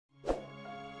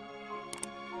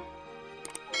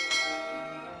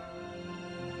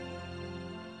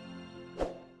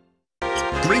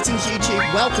Greetings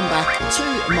YouTube, welcome back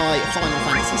to my Final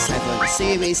Fantasy VII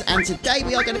series, and today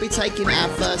we are going to be taking our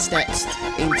first steps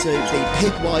into the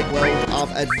big wide world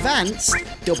of advanced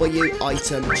W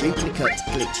item duplicate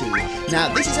glitching.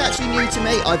 Now this is actually new to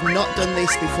me, I've not done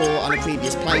this before on a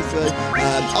previous playthrough.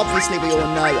 Obviously we all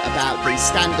know about the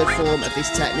standard form of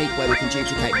this technique where we can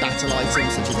duplicate battle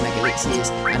items such as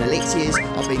megalixirs and elixirs.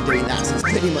 I've been doing that since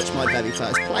pretty much my very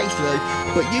first playthrough,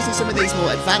 but using some of these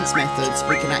more advanced methods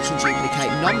we can actually duplicate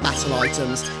non-battle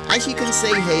items, as you can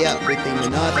see here with the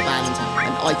Minerva Band,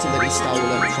 an item that is stolen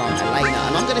from Elena.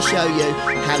 And I'm going to show you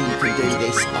how you can do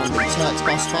this on the Turks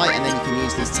boss fight, and then you can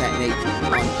use this technique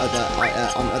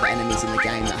on other enemies in the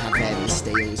game that have various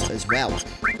steals as well.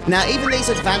 Now, even these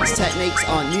advanced techniques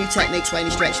aren't new techniques by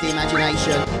any stretch of the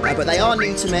imagination, but they are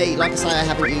new to me. Like I say, I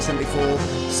haven't used them before,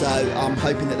 so I'm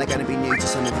hoping that they're going to be new to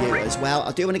some of you as well.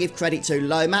 I do want to give credit to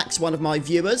Lomax, one of my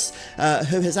viewers,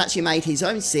 who has actually made his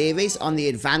own series on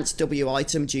the advanced W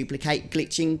item duplicate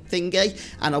glitching thingy,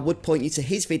 and I would point you to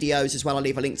his videos as well. I'll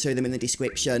leave a link to them in the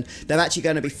description. They're actually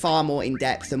going to be far more in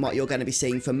depth than what you're going to be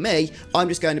seeing from me. I'm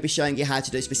just going to be showing you how to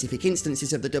do specific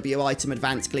instances of the W item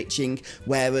advanced glitching,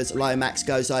 whereas Lomax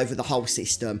goes over the whole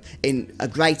system in a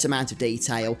great amount of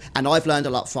detail, and I've learned a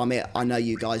lot from it. I know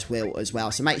you guys will as well,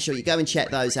 so make sure you go and check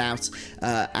those out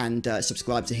and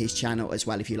subscribe to his channel as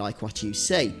well if you like what you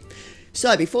see.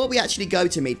 So before we actually go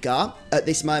to Midgar, at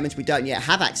this moment we don't yet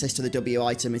have access to the W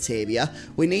item materia.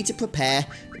 We need to prepare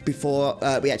before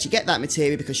we actually get that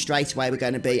materia, because straight away we're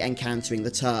going to be encountering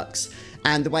the Turks.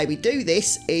 And the way we do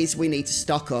this is we need to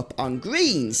stock up on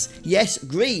greens. Yes,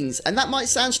 greens. And that might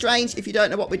sound strange if you don't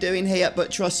know what we're doing here,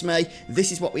 but trust me,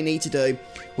 this is what we need to do.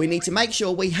 We need to make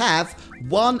sure we have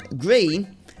one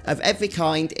green of every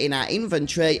kind in our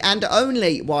inventory, and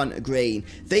only one green.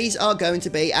 These are going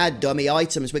to be our dummy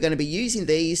items. We're going to be using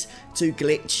these to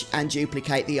glitch and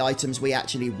duplicate the items we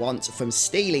actually want from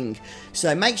stealing.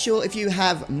 So make sure if you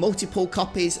have multiple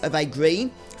copies of a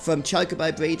green from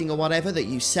Chocobo breeding or whatever, that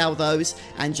you sell those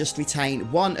and just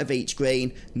retain one of each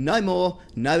green. No more,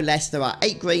 no less. There are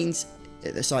 8 greens.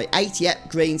 Sorry, 8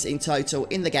 greens in total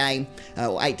in the game,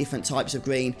 or 8 different types of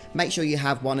green. Make sure you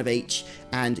have one of each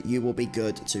and you will be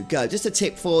good to go. Just a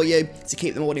tip for you to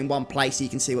keep them all in one place so you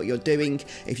can see what you're doing.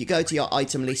 If you go to your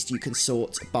item list, you can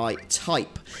sort by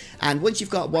type. And once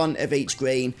you've got one of each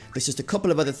green, there's just a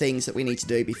couple of other things that we need to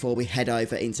do before we head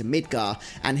over into Midgar.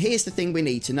 And here's the thing we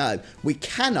need to know. We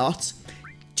cannot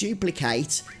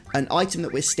duplicate an item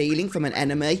that we're stealing from an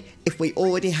enemy if we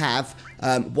already have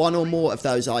one or more of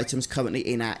those items currently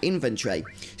in our inventory.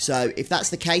 So if that's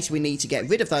the case, we need to get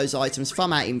rid of those items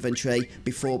from our inventory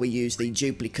before we use the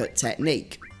duplicate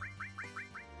technique.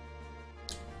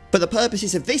 For the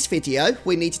purposes of this video,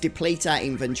 we need to deplete our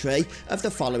inventory of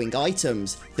the following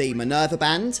items: the Minerva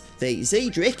Band, the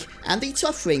Zedric, and the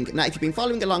Tough Ring. Now, if you've been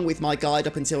following along with my guide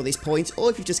up until this point, or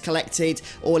if you've just collected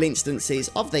all instances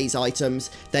of these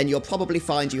items, then you'll probably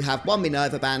find you have 1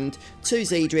 Minerva Band, 2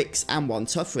 Zedrics, and 1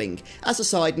 Tough Ring. As a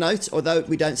side note, although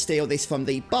we don't steal this from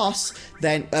the boss,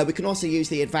 then we can also use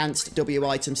the advanced W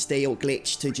item steal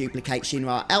glitch to duplicate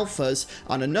Shinra Alphas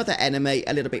on another enemy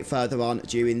a little bit further on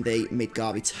during the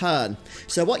Midgar return.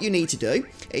 So what you need to do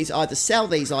is either sell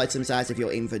these items out of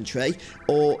your inventory,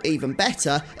 or even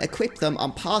better, equip them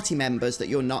on party members that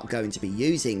you're not going to be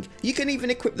using. You can even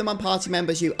equip them on party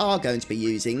members you are going to be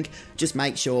using, just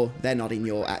make sure they're not in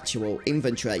your actual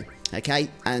inventory. Okay,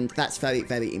 and that's very,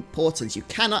 very important. You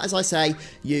cannot, as I say,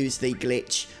 use the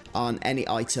glitch on any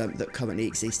item that currently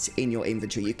exists in your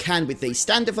inventory. You can with the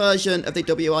standard version of the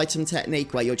W item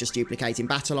technique, where you're just duplicating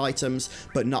battle items,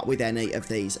 but not with any of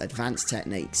these advanced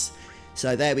techniques.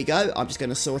 So there we go. I'm just going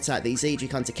to sort out the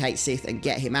Zedric onto Kate Sith and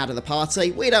get him out of the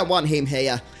party. We don't want him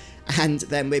here. And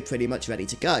then we're pretty much ready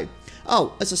to go.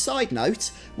 Oh, as a side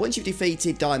note, once you've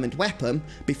defeated Diamond Weapon,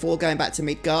 before going back to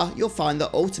Midgar, you'll find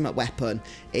that Ultimate Weapon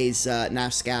is now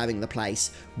scouring the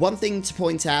place. One thing to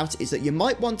point out is that you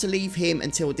might want to leave him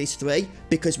until Dis 3,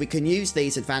 because we can use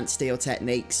these advanced steal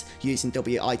techniques using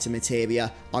W item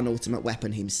materia on Ultimate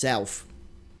Weapon himself.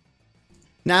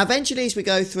 Now, eventually, as we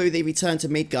go through the Return to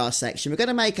Midgar section, we're going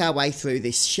to make our way through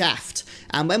this shaft.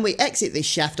 And when we exit this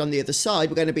shaft on the other side,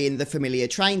 we're going to be in the familiar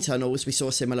train tunnels. We saw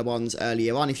similar ones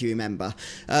earlier on, if you remember.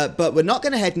 But we're not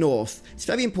going to head north. It's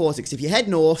very important, because if you head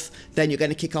north, then you're going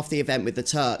to kick off the event with the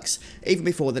Turks, even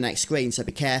before the next screen, so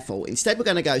be careful. Instead, we're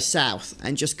going to go south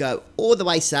and just go all the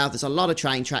way south. There's a lot of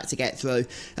train track to get through.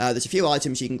 There's a few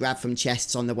items you can grab from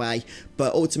chests on the way,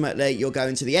 but ultimately, you're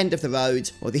going to the end of the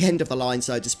road, or the end of the line,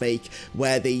 so to speak, where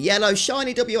where the yellow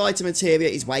shiny W item materia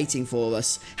is waiting for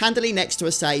us, handily next to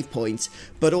a save point.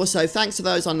 But also thanks to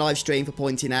those on live stream for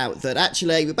pointing out that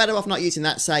actually we're better off not using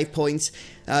that save point.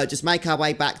 Just make our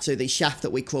way back to the shaft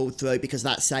that we crawled through, because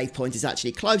that save point is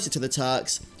actually closer to the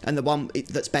Turks and the one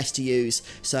that's best to use,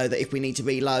 so that if we need to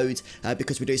reload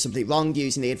because we do something wrong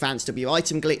using the advanced W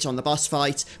item glitch on the boss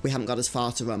fight, we haven't got as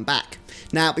far to run back.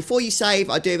 Now, before you save,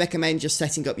 I do recommend just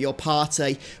setting up your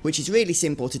party, which is really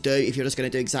simple to do if you're just going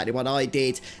to do exactly what I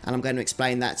did, and I'm going to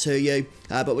explain that to you.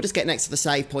 But we'll just get next to the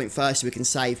save point first so we can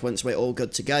save once we're all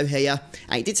good to go here.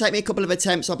 And it did take me a couple of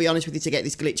attempts, I'll be honest with you, to get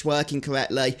this glitch working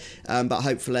correctly, but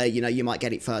hopefully, you know, you might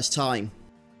get it first time.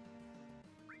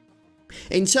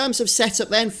 In terms of setup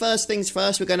then, first things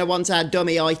first, we're going to want our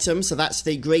dummy items, so that's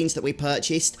the greens that we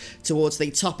purchased, towards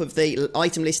the top of the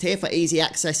item list here for easy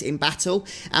access in battle,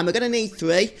 and we're going to need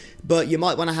 3, but you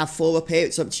might want to have 4 up here,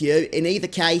 it's up to you. In either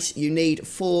case, you need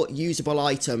 4 usable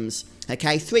items.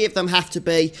 Okay, 3 of them have to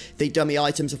be the dummy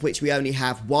items, of which we only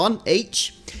have 1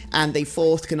 each, and the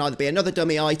 4th can either be another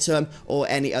dummy item or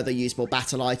any other usable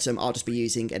battle item. I'll just be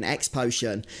using an X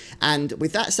potion. And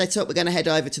with that set up, we're going to head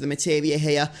over to the materia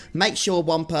here. Make sure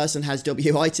one person has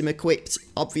W item equipped,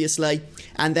 obviously,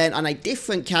 and then on a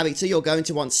different character, you're going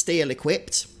to want steel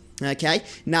equipped. Okay,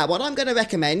 now what I'm going to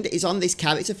recommend is on this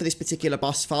character for this particular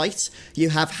boss fight, you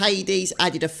have Hades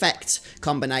added effect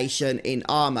combination in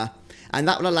armor. And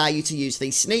that will allow you to use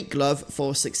the sneak glove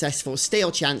for successful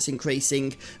steal chance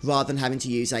increasing rather than having to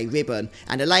use a ribbon.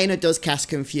 And Elena does cast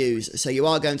confuse, so you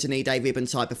are going to need a ribbon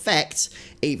type effect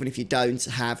even if you don't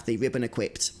have the ribbon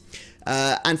equipped.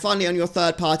 And finally, on your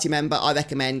third party member, I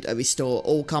recommend a restore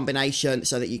all combination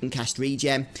so that you can cast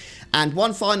regen. And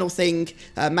one final thing,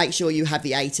 make sure you have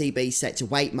the ATB set to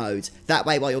wait mode. That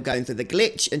way, while you're going through the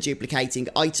glitch and duplicating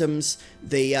items,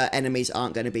 the enemies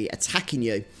aren't going to be attacking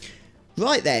you.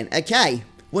 Right then, okay,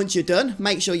 once you're done,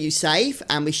 make sure you save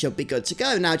and we should be good to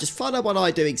go. Now just follow what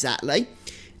I do exactly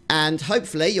and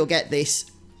hopefully you'll get this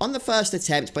on the first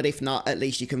attempt, but if not, at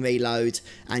least you can reload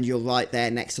and you're right there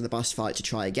next to the boss fight to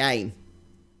try again.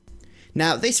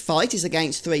 Now this fight is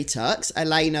against 3 Turks,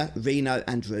 Elena, Reno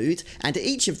and Rude, and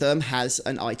each of them has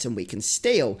an item we can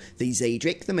steal, the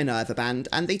Zedric, the Minerva Band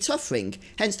and the Tough Ring,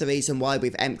 hence the reason why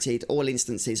we've emptied all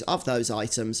instances of those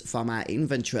items from our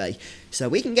inventory. So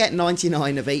we can get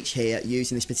 99 of each here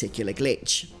using this particular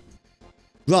glitch.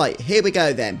 Right, here we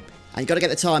go then. And you've got to get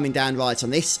the timing down right on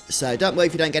this, so don't worry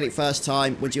if you don't get it first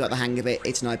time. Once you got the hang of it,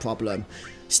 it's no problem.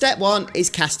 Step 1 is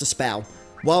cast a spell.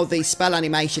 While the spell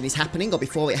animation is happening, or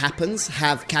before it happens,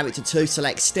 have character 2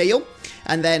 select steal,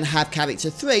 and then have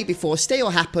character 3, before steal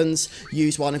happens,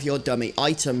 use one of your dummy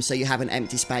items so you have an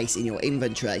empty space in your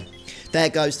inventory. There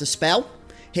goes the spell,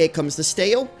 here comes the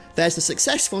steal, there's the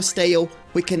successful steal.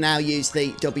 We can now use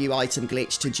the W item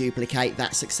glitch to duplicate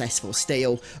that successful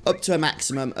steal up to a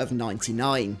maximum of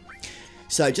 99.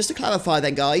 So just to clarify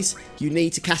then guys, you need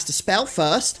to cast a spell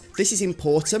first. This is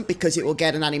important because it will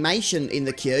get an animation in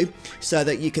the queue so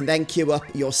that you can then queue up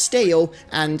your steal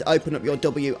and open up your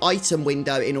W item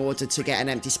window in order to get an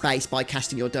empty space by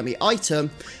casting your dummy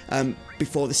item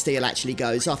before the steal actually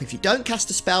goes off. If you don't cast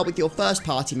a spell with your first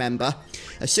party member,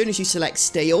 as soon as you select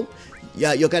steal,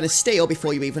 you're going to steal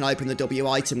before you even open the W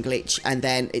item glitch, and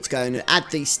then it's going to add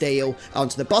the steal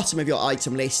onto the bottom of your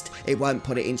item list. It won't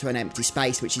put it into an empty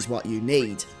space, which is what you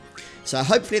need. So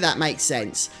hopefully that makes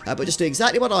sense, but just do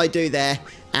exactly what I do there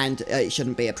and it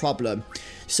shouldn't be a problem.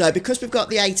 So because we've got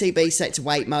the ATB set to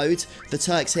wait mode, the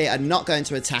Turks here are not going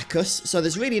to attack us, so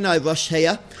there's really no rush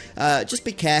here. Just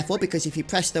be careful, because if you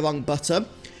press the wrong button,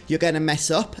 you're going to mess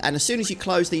up, and as soon as you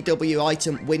close the W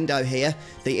item window here,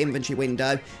 the inventory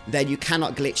window, then you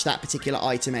cannot glitch that particular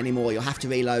item anymore. You'll have to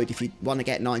reload if you want to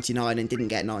get 99 and didn't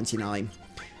get 99.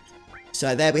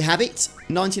 So there we have it,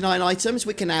 99 items.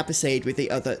 We can now proceed with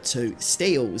the other 2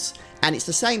 steals, and it's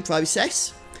the same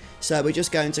process. So we're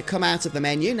just going to come out of the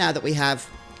menu now that we have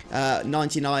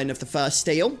 99 of the first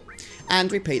steal,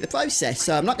 and repeat the process.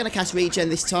 So I'm not going to cast regen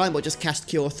this time, we'll just cast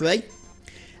cure 3.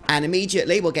 And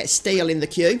immediately we'll get steal in the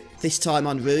queue, this time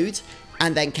on Rude,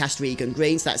 and then cast regen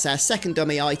greens. That's our second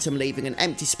dummy item, leaving an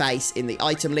empty space in the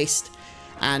item list.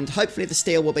 And hopefully the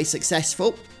steal will be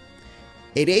successful.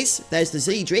 It is. There's the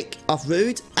Zedric off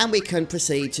Rude, and we can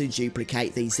proceed to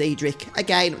duplicate the Zedric,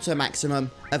 again up to a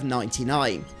maximum of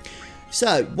 99.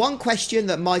 So, one question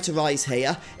that might arise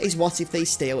here is what if the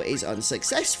steal is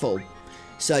unsuccessful?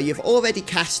 So you've already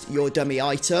cast your dummy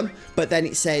item, but then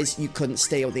it says you couldn't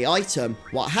steal the item.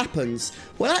 What happens?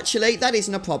 Well, actually, that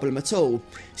isn't a problem at all.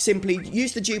 Simply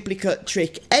use the duplicate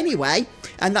trick anyway,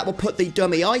 and that will put the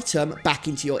dummy item back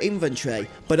into your inventory.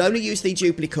 But only use the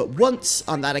duplicate once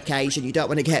on that occasion. You don't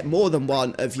want to get more than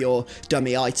one of your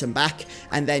dummy item back,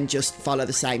 and then just follow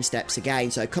the same steps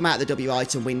again. So come out the W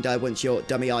item window once your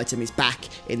dummy item is back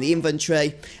in the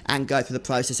inventory, and go through the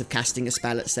process of casting a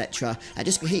spell, etc. And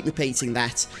just keep repeating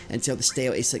that until the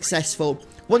steal is successful.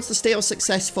 Once the steal is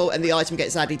successful and the item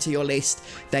gets added to your list,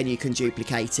 then you can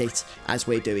duplicate it as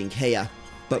we're doing here.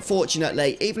 But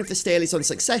fortunately, even if the steal is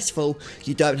unsuccessful,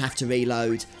 you don't have to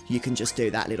reload. You can just do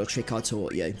that little trick I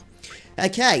taught you.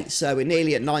 Okay, so we're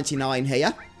nearly at 99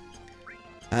 here.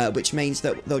 Which means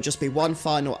that there'll just be one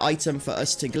final item for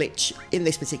us to glitch in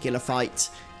this particular fight,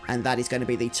 and that is going to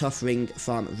be the tough ring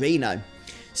from Reno.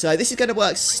 So this is going to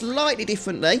work slightly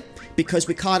differently because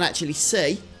we can't actually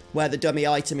see where the dummy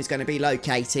item is going to be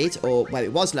located, or where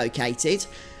it was located,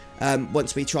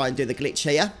 once we try and do the glitch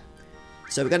here.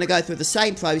 So we're going to go through the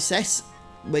same process.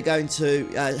 We're going to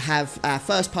have our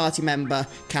first party member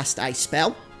cast a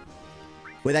spell.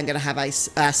 We're then going to have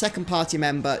our second party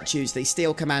member choose the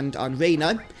steal command on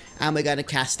Reno, and we're going to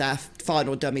cast our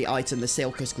final dummy item, the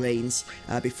Silcus Greens,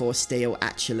 before steal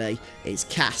actually is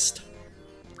cast.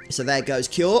 So there goes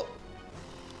Cure.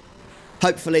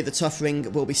 Hopefully the tough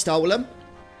ring will be stolen.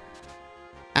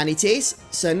 And it is.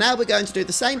 So now we're going to do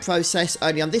the same process,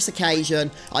 only on this occasion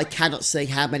I cannot see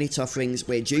how many tough rings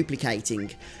we're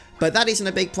duplicating. But that isn't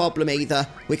a big problem either.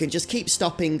 We can just keep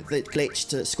stopping the glitch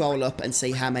to scroll up and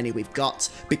see how many we've got.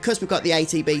 Because we've got the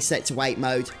ATB set to wait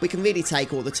mode, we can really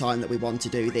take all the time that we want to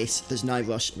do this. There's no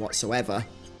rush whatsoever.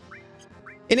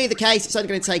 In either case, it's only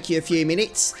going to take you a few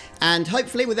minutes, and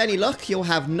hopefully with any luck you'll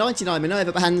have 99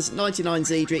 Minerva Bands, 99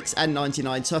 Zedrix and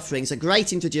 99 Tough Rings. A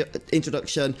great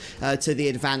introduction to the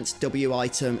advanced W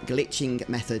item glitching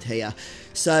method here.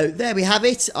 So there we have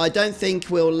it. I don't think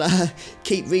we'll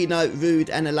keep Reno, Rude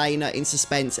and Elena in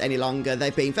suspense any longer.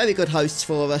 They've been very good hosts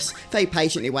for us, very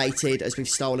patiently waited as we've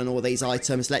stolen all these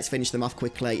items. Let's finish them off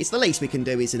quickly. It's the least we can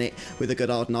do, isn't it, with a good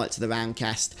old Knights of the Round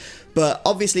cast. But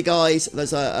obviously guys,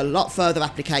 there's a lot further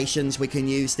applications we can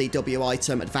use the W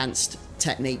item advanced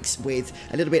techniques with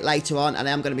a little bit later on, and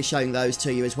I am going to be showing those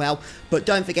to you as well. But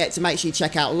don't forget to make sure you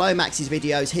check out Lomax's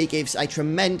videos. He gives a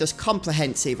tremendous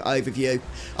comprehensive overview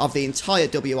of the entire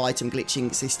W item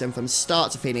glitching system from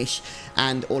start to finish,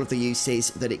 and all of the uses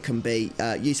that it can be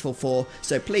useful for.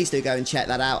 So please do go and check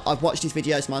that out. I've watched his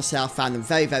videos myself, found them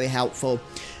very, very helpful.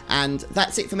 And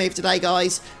that's it for me for today,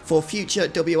 guys. For future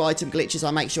W item glitches,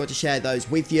 I'll make sure to share those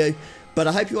with you. But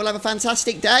I hope you all have a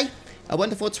fantastic day, a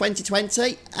wonderful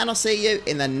 2020, and I'll see you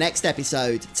in the next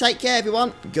episode. Take care,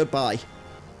 everyone. Goodbye.